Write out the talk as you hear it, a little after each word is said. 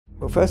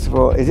Well, first of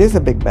all, it is a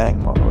Big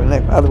Bang model. In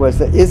other words,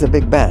 there is a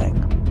Big Bang,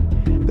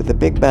 but the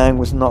Big Bang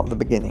was not the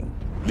beginning.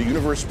 The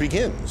universe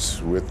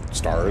begins with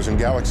stars and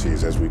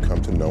galaxies as we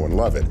come to know and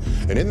love it.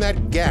 And in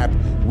that gap,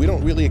 we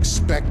don't really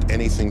expect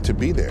anything to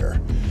be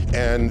there.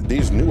 And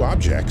these new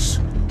objects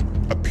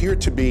appear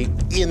to be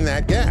in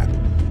that gap.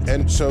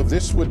 And so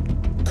this would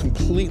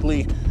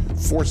completely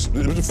force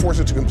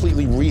it to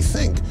completely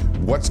rethink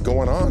what's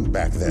going on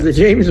back then. The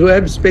James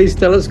Webb Space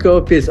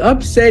Telescope is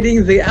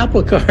upsetting the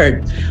apple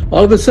cart.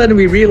 All of a sudden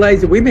we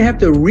realize that we may have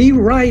to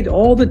rewrite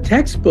all the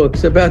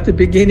textbooks about the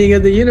beginning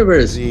of the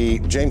universe. The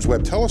James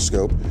Webb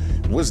Telescope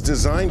was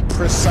designed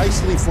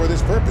precisely for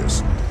this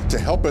purpose, to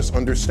help us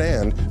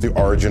understand the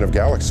origin of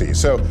galaxies.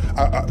 So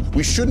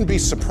we shouldn't be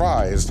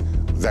surprised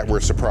that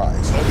we're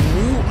surprised. A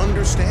new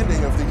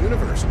understanding of the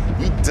universe.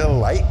 We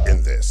delight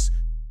in this.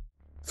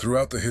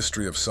 Throughout the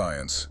history of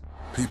science,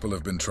 people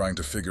have been trying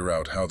to figure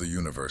out how the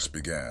universe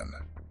began.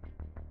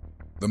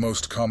 The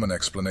most common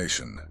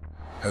explanation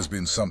has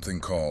been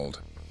something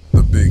called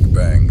the Big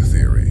Bang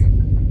Theory.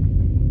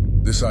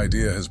 This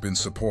idea has been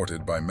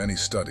supported by many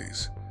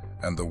studies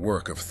and the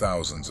work of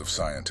thousands of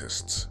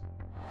scientists.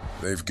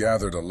 They've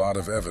gathered a lot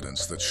of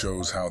evidence that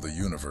shows how the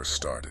universe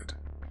started.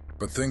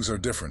 But things are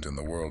different in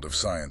the world of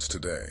science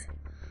today.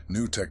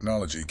 New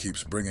technology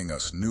keeps bringing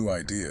us new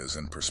ideas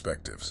and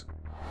perspectives.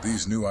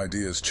 These new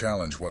ideas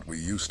challenge what we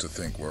used to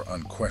think were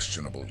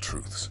unquestionable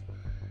truths.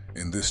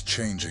 In this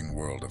changing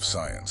world of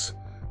science,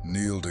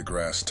 Neil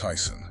deGrasse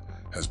Tyson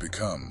has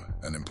become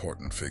an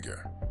important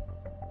figure.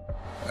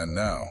 And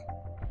now,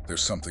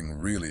 there's something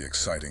really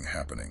exciting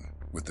happening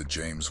with the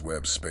James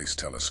Webb Space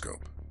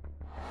Telescope.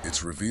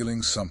 It's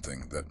revealing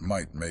something that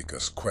might make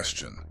us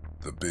question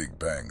the Big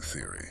Bang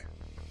Theory.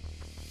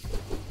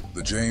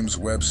 The James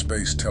Webb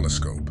Space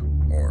Telescope,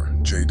 or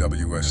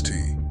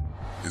JWST,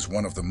 is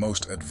one of the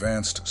most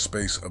advanced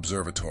space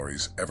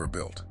observatories ever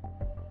built,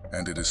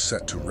 and it is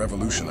set to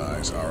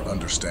revolutionize our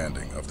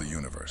understanding of the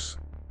universe.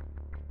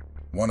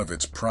 One of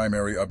its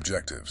primary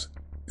objectives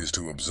is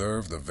to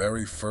observe the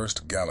very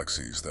first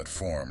galaxies that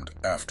formed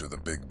after the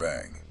Big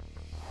Bang.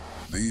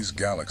 These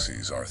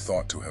galaxies are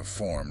thought to have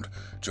formed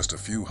just a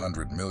few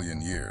 100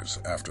 million years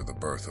after the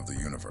birth of the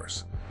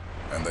universe,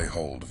 and they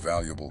hold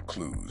valuable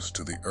clues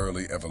to the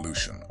early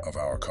evolution of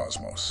our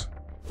cosmos.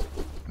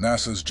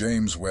 NASA's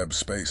James Webb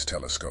Space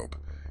Telescope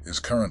is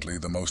currently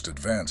the most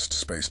advanced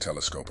space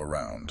telescope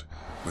around,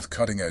 with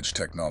cutting-edge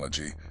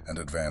technology and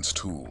advanced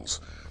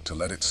tools to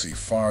let it see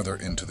farther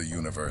into the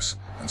universe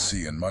and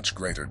see in much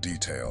greater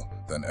detail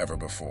than ever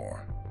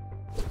before.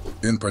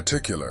 In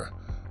particular,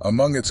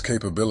 among its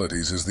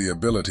capabilities is the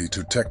ability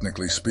to,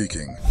 technically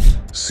speaking,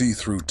 see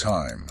through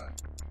time.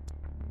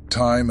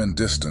 Time and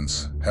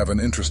distance have an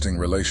interesting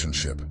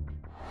relationship.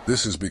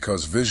 This is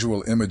because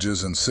visual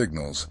images and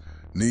signals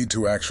need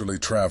to actually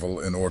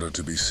travel in order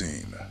to be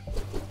seen.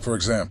 For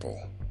example,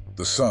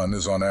 the sun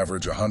is on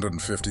average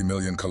 150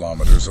 million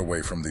kilometers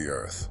away from the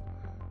Earth.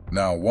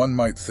 Now, one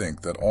might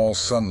think that all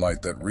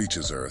sunlight that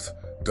reaches Earth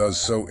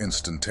does so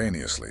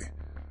instantaneously,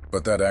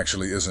 but that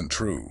actually isn't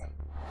true.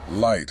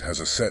 Light has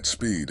a set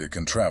speed it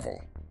can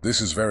travel. This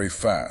is very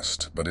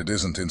fast, but it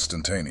isn't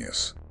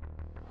instantaneous.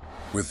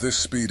 With this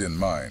speed in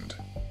mind,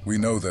 we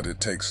know that it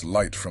takes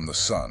light from the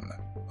sun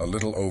a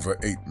little over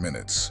 8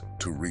 minutes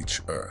to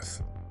reach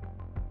Earth.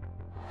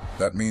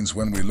 That means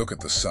when we look at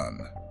the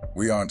sun,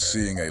 we aren't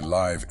seeing a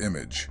live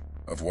image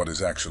of what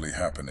is actually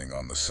happening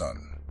on the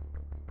sun.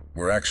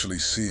 We're actually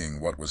seeing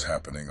what was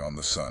happening on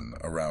the sun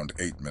around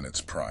 8 minutes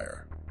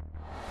prior.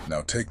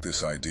 Now take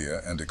this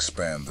idea and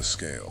expand the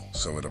scale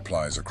so it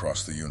applies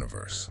across the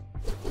universe.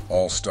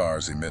 All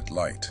stars emit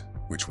light,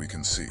 which we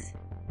can see.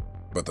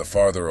 But the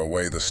farther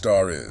away the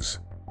star is,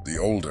 the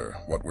older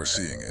what we're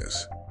seeing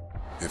is.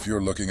 If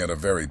you're looking at a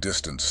very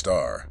distant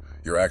star,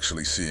 you're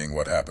actually seeing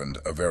what happened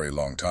a very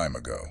long time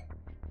ago.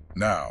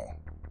 Now,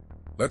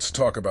 let's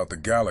talk about the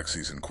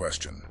galaxies in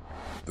question.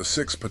 The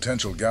 6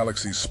 potential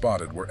galaxies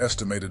spotted were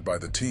estimated by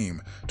the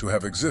team to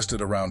have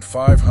existed around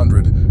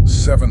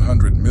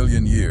 700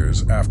 million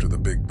years after the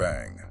Big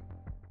Bang.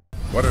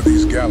 What are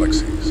these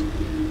galaxies,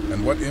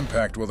 and what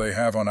impact will they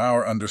have on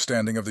our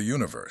understanding of the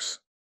universe?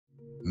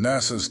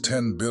 NASA's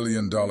 $10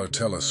 billion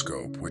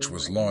telescope, which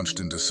was launched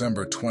in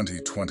December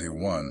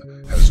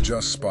 2021, has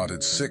just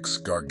spotted 6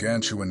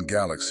 gargantuan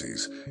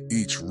galaxies,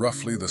 each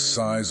roughly the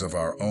size of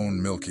our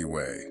own Milky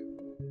Way.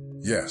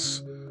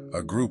 Yes,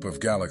 a group of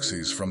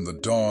galaxies from the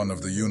dawn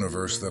of the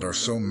universe that are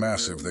so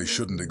massive they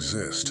shouldn't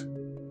exist.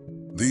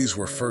 These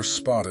were first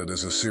spotted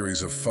as a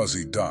series of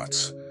fuzzy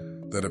dots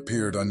that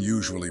appeared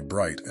unusually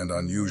bright and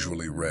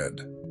unusually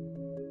red.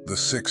 The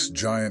 6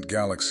 giant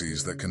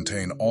galaxies that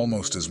contain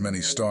almost as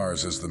many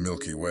stars as the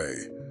Milky Way.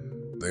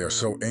 They are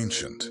so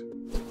ancient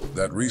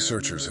that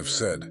researchers have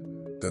said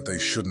that they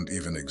shouldn't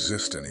even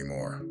exist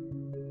anymore.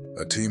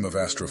 A team of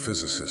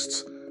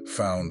astrophysicists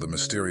found the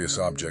mysterious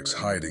objects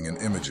hiding in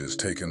images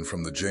taken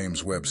from the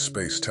James Webb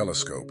Space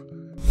Telescope,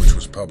 which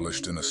was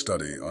published in a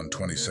study on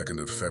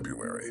 22nd of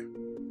February.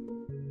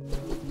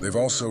 They've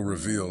also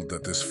revealed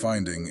that this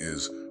finding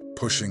is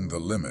pushing the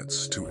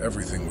limits to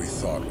everything we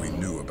thought we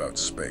knew about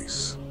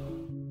space.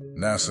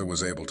 NASA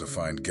was able to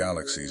find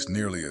galaxies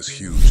nearly as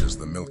huge as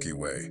the Milky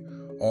Way,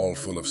 all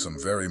full of some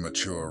very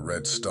mature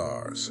red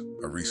stars,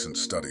 a recent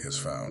study has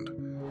found.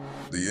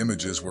 The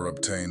images were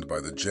obtained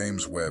by the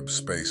James Webb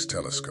Space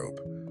Telescope,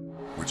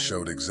 which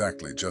showed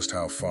exactly just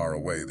how far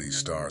away these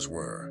stars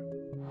were.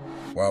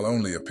 While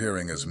only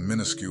appearing as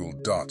minuscule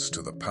dots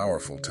to the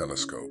powerful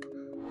telescope,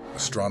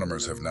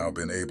 astronomers have now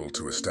been able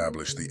to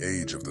establish the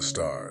age of the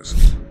stars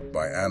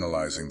by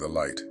analyzing the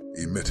light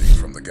emitting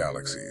from the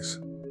galaxies.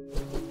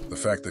 The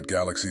fact that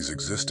galaxies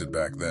existed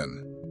back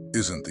then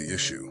isn't the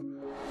issue.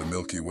 The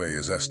Milky Way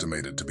is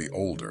estimated to be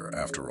older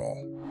after all,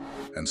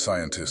 and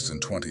scientists in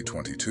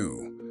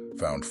 2022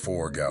 found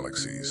 4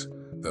 galaxies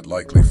that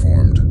likely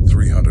formed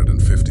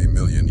 350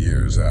 million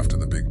years after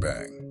the Big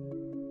Bang.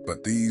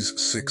 But these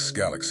 6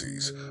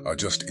 galaxies are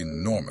just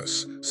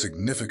enormous,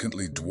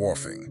 significantly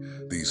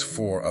dwarfing these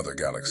 4 other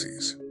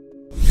galaxies.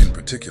 In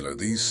particular,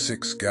 these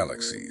 6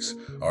 galaxies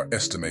are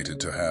estimated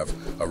to have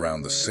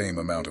around the same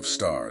amount of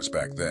stars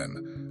back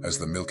then as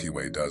the Milky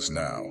Way does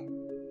now.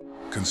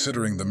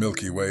 Considering the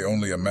Milky Way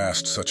only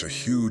amassed such a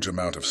huge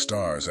amount of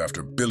stars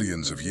after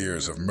billions of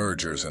years of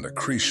mergers and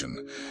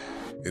accretion,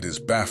 it is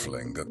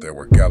baffling that there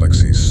were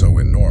galaxies so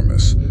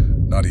enormous,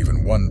 not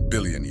even 1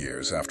 billion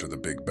years after the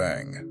Big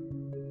Bang.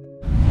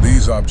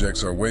 These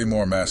objects are way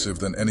more massive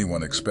than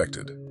anyone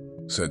expected,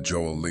 said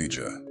Joel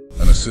Leja,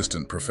 an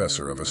assistant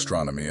professor of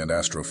astronomy and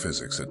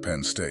astrophysics at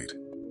Penn State.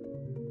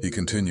 He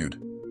continued,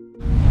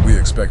 "We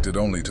expected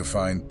only to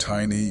find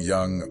tiny,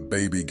 young,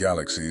 baby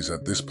galaxies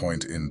at this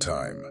point in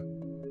time.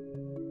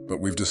 But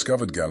we've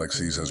discovered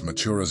galaxies as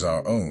mature as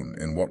our own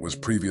in what was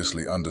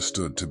previously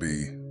understood to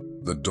be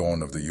the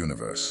dawn of the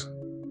universe."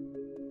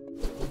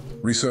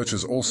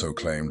 Researchers also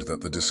claimed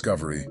that the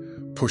discovery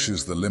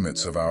pushes the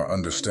limits of our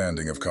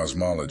understanding of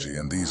cosmology,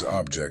 and these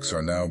objects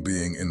are now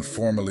being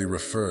informally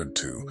referred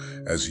to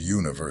as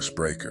universe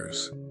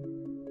breakers.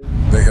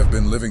 They have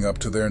been living up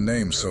to their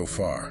name so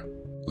far,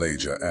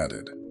 Leja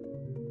added,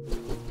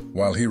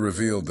 while he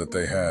revealed that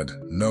they had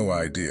no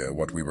idea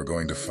what we were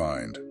going to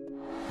find.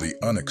 The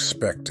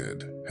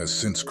unexpected has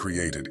since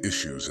created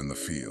issues in the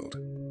field.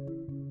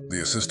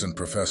 The assistant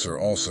professor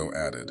also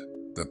added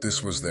that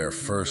this was their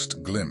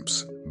first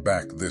glimpse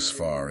back this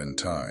far in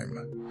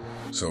time,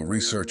 so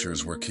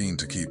researchers were keen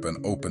to keep an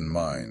open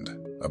mind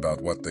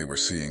about what they were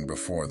seeing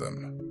before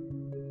them.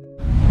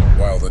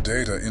 "While the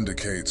data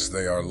indicates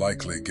they are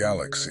likely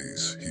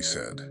galaxies," he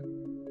said,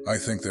 "I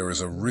think there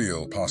is a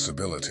real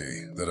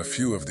possibility that a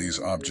few of these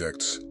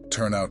objects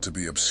turn out to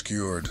be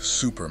obscured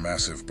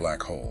supermassive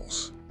black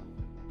holes.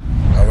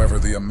 However,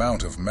 the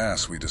amount of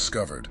mass we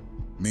discovered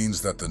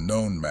means that the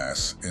known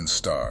mass in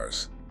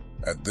stars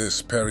at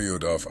this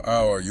period of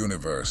our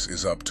universe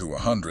is up to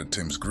 100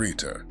 times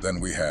greater than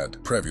we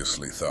had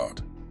previously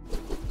thought.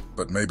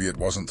 But maybe it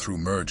wasn't through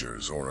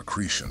mergers or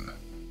accretion.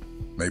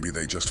 Maybe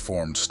they just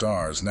formed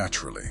stars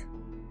naturally.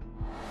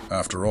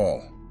 After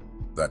all,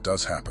 that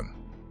does happen.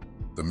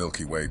 The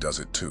Milky Way does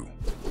it too,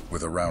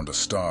 with around a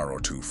star or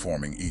 2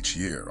 forming each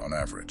year on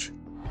average.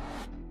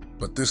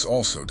 But this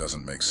also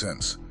doesn't make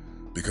sense,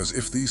 because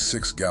if these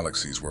 6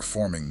 galaxies were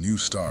forming new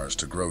stars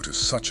to grow to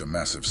such a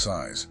massive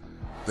size,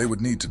 they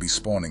would need to be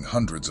spawning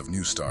hundreds of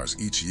new stars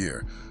each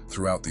year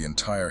throughout the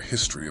entire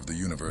history of the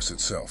universe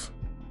itself.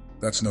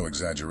 That's no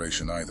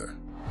exaggeration either.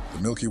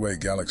 The Milky Way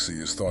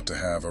galaxy is thought to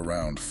have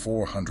around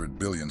 400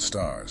 billion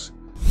stars,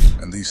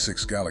 and these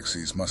 6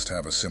 galaxies must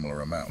have a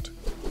similar amount.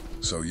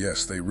 So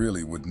yes, they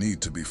really would need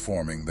to be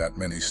forming that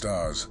many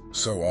stars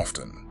so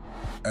often.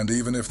 And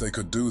even if they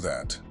could do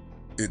that,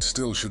 it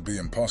still should be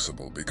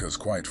impossible because,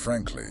 quite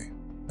frankly,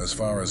 as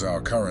far as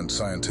our current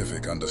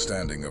scientific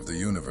understanding of the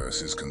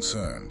universe is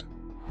concerned,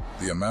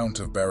 the amount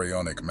of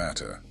baryonic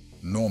matter,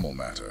 normal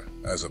matter,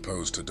 as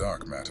opposed to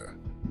dark matter,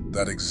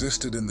 that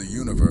existed in the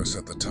universe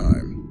at the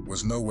time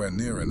was nowhere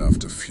near enough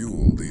to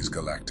fuel these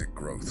galactic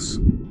growths.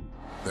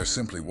 There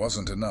simply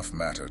wasn't enough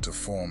matter to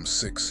form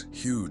 6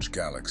 huge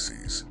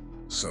galaxies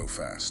so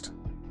fast.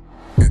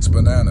 "It's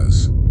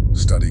bananas,"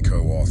 study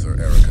co-author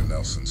Erica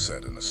Nelson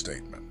said in a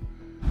statement.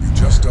 "You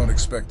just don't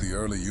expect the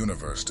early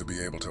universe to be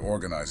able to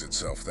organize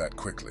itself that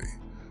quickly.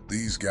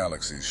 These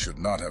galaxies should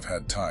not have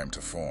had time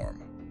to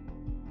form.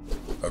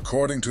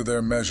 According to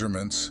their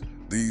measurements,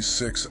 these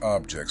 6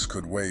 objects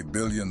could weigh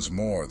billions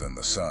more than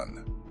the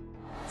Sun.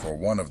 For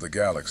one of the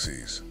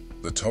galaxies,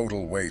 the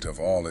total weight of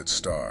all its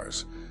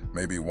stars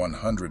may be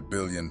 100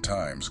 billion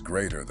times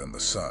greater than the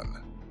Sun."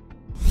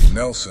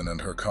 Nelson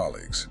and her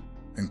colleagues,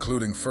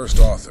 including first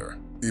author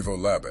Ivo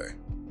Labe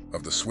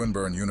of the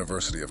Swinburne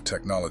University of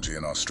Technology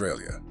in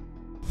Australia,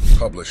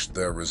 published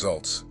their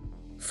results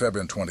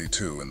February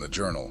 22 in the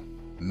journal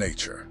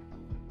Nature.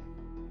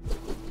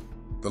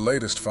 The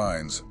latest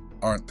finds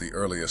aren't the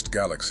earliest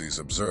galaxies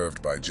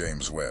observed by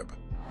James Webb,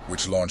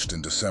 which launched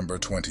in December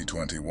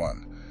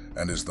 2021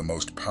 and is the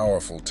most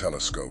powerful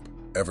telescope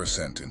ever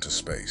sent into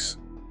space.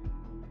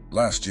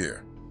 Last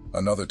year,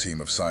 another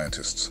team of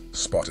scientists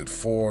spotted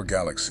 4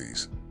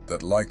 galaxies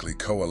that likely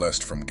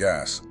coalesced from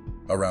gas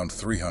around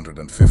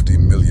 350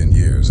 million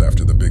years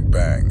after the Big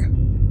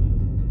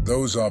Bang.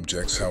 Those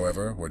objects,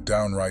 however, were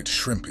downright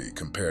shrimpy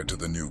compared to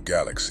the new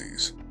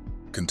galaxies,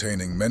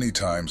 containing many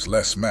times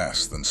less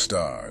mass than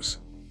stars.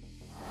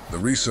 The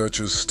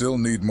researchers still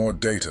need more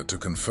data to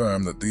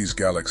confirm that these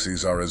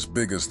galaxies are as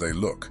big as they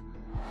look,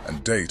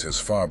 and date as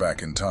far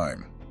back in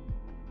time.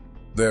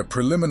 Their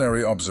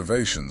preliminary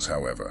observations,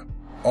 however,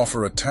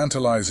 offer a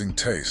tantalizing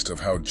taste of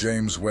how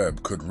James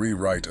Webb could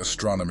rewrite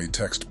astronomy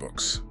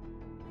textbooks.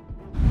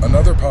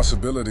 Another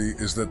possibility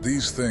is that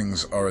these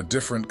things are a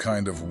different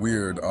kind of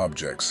weird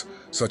objects,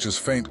 such as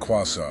faint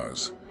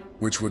quasars,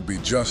 which would be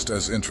just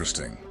as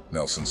interesting,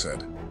 Nelson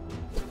said.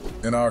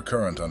 In our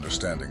current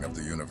understanding of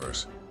the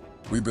universe,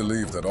 we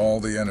believe that all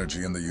the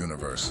energy in the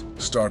universe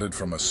started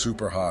from a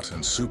super-hot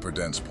and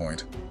super-dense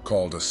point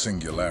called a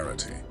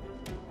singularity.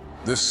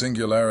 This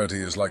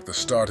singularity is like the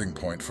starting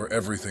point for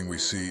everything we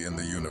see in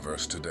the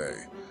universe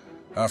today.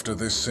 After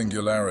this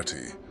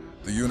singularity,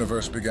 the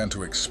universe began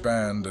to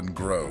expand and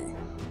grow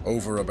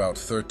over about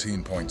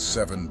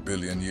 13.7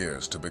 billion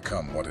years to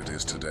become what it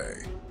is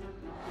today.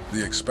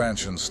 The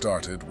expansion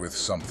started with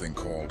something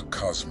called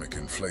cosmic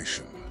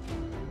inflation,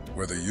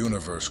 where the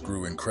universe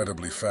grew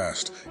incredibly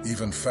fast,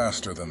 even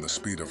faster than the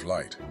speed of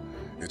light.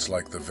 It's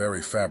like the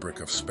very fabric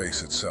of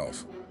space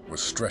itself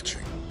was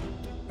stretching,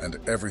 and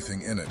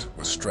everything in it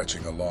was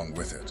stretching along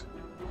with it.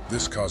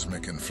 This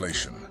cosmic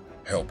inflation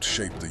helped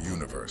shape the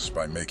universe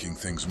by making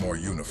things more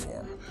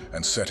uniform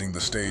and setting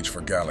the stage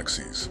for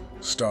galaxies,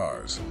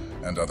 stars,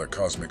 and other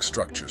cosmic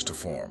structures to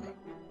form.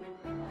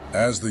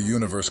 As the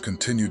universe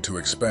continued to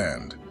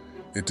expand,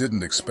 it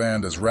didn't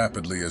expand as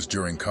rapidly as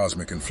during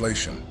cosmic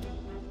inflation,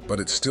 but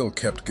it still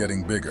kept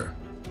getting bigger.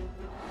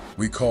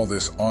 We call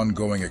this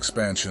ongoing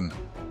expansion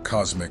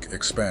cosmic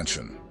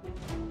expansion.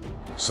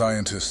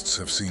 Scientists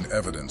have seen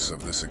evidence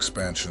of this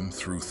expansion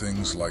through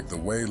things like the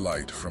way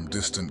light from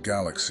distant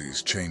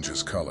galaxies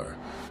changes color,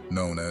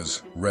 known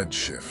as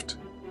redshift.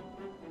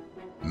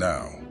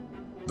 Now,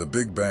 the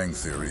Big Bang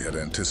Theory had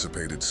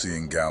anticipated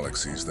seeing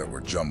galaxies that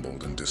were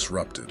jumbled and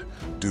disrupted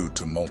due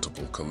to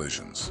multiple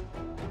collisions.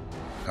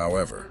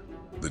 However,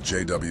 the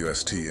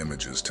JWST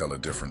images tell a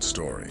different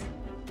story.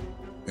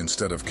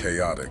 Instead of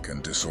chaotic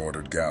and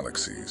disordered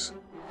galaxies,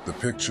 the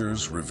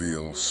pictures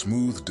reveal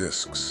smooth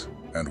disks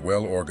and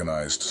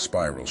well-organized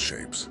spiral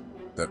shapes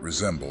that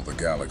resemble the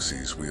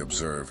galaxies we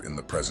observe in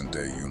the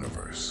present-day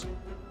universe.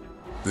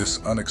 This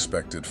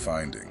unexpected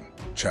finding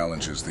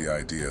challenges the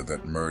idea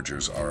that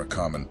mergers are a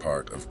common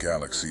part of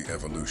galaxy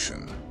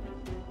evolution,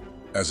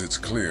 as it's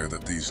clear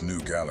that these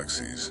new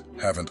galaxies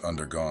haven't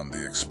undergone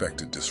the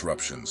expected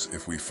disruptions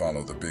if we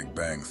follow the Big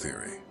Bang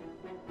Theory.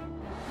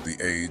 The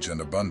age and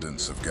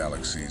abundance of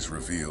galaxies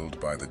revealed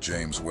by the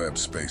James Webb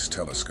Space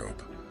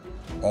Telescope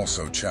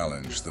also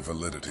challenge the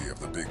validity of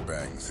the Big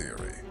Bang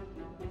Theory.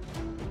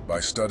 By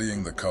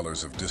studying the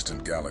colors of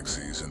distant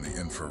galaxies in the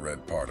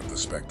infrared part of the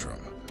spectrum,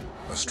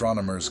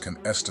 astronomers can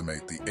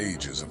estimate the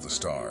ages of the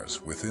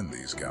stars within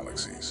these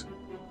galaxies.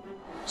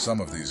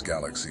 Some of these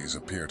galaxies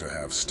appear to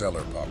have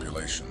stellar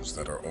populations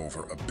that are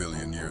over 1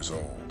 billion years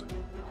old,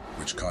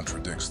 which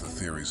contradicts the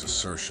theory's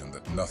assertion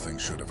that nothing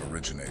should have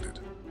originated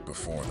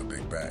before the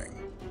Big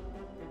Bang.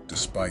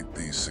 Despite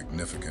these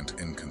significant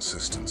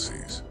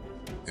inconsistencies,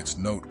 it's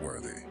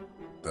noteworthy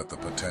that the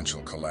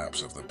potential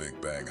collapse of the Big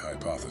Bang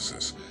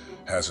hypothesis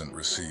hasn't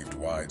received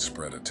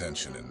widespread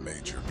attention in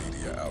major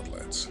media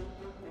outlets.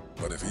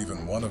 But if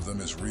even one of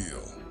them is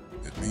real,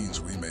 it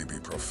means we may be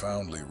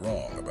profoundly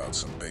wrong about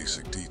some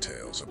basic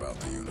details about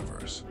the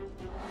universe.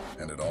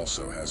 And it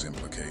also has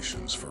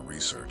implications for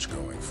research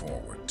going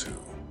forward,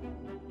 too.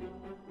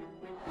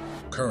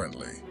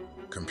 Currently,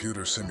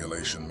 computer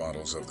simulation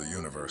models of the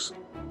universe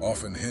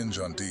often hinge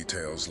on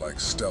details like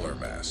stellar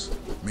mass,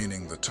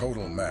 meaning the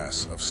total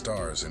mass of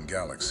stars and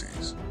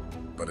galaxies.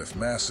 But if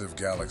massive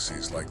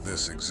galaxies like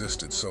this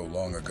existed so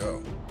long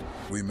ago,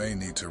 we may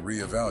need to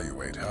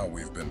reevaluate how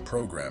we've been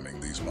programming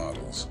these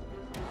models,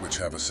 which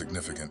have a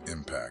significant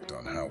impact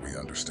on how we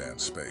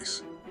understand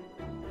space.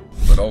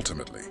 But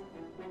ultimately,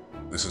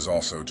 this is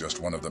also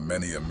just one of the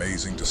many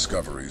amazing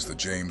discoveries the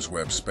James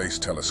Webb Space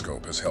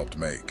Telescope has helped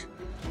make,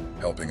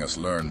 helping us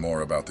learn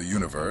more about the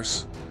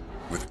universe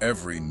with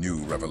every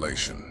new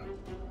revelation.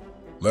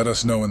 Let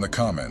us know in the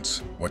comments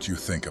what you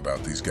think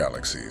about these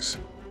galaxies.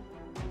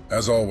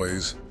 As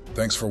always,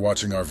 thanks for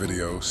watching our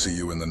video. See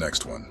you in the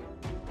next one.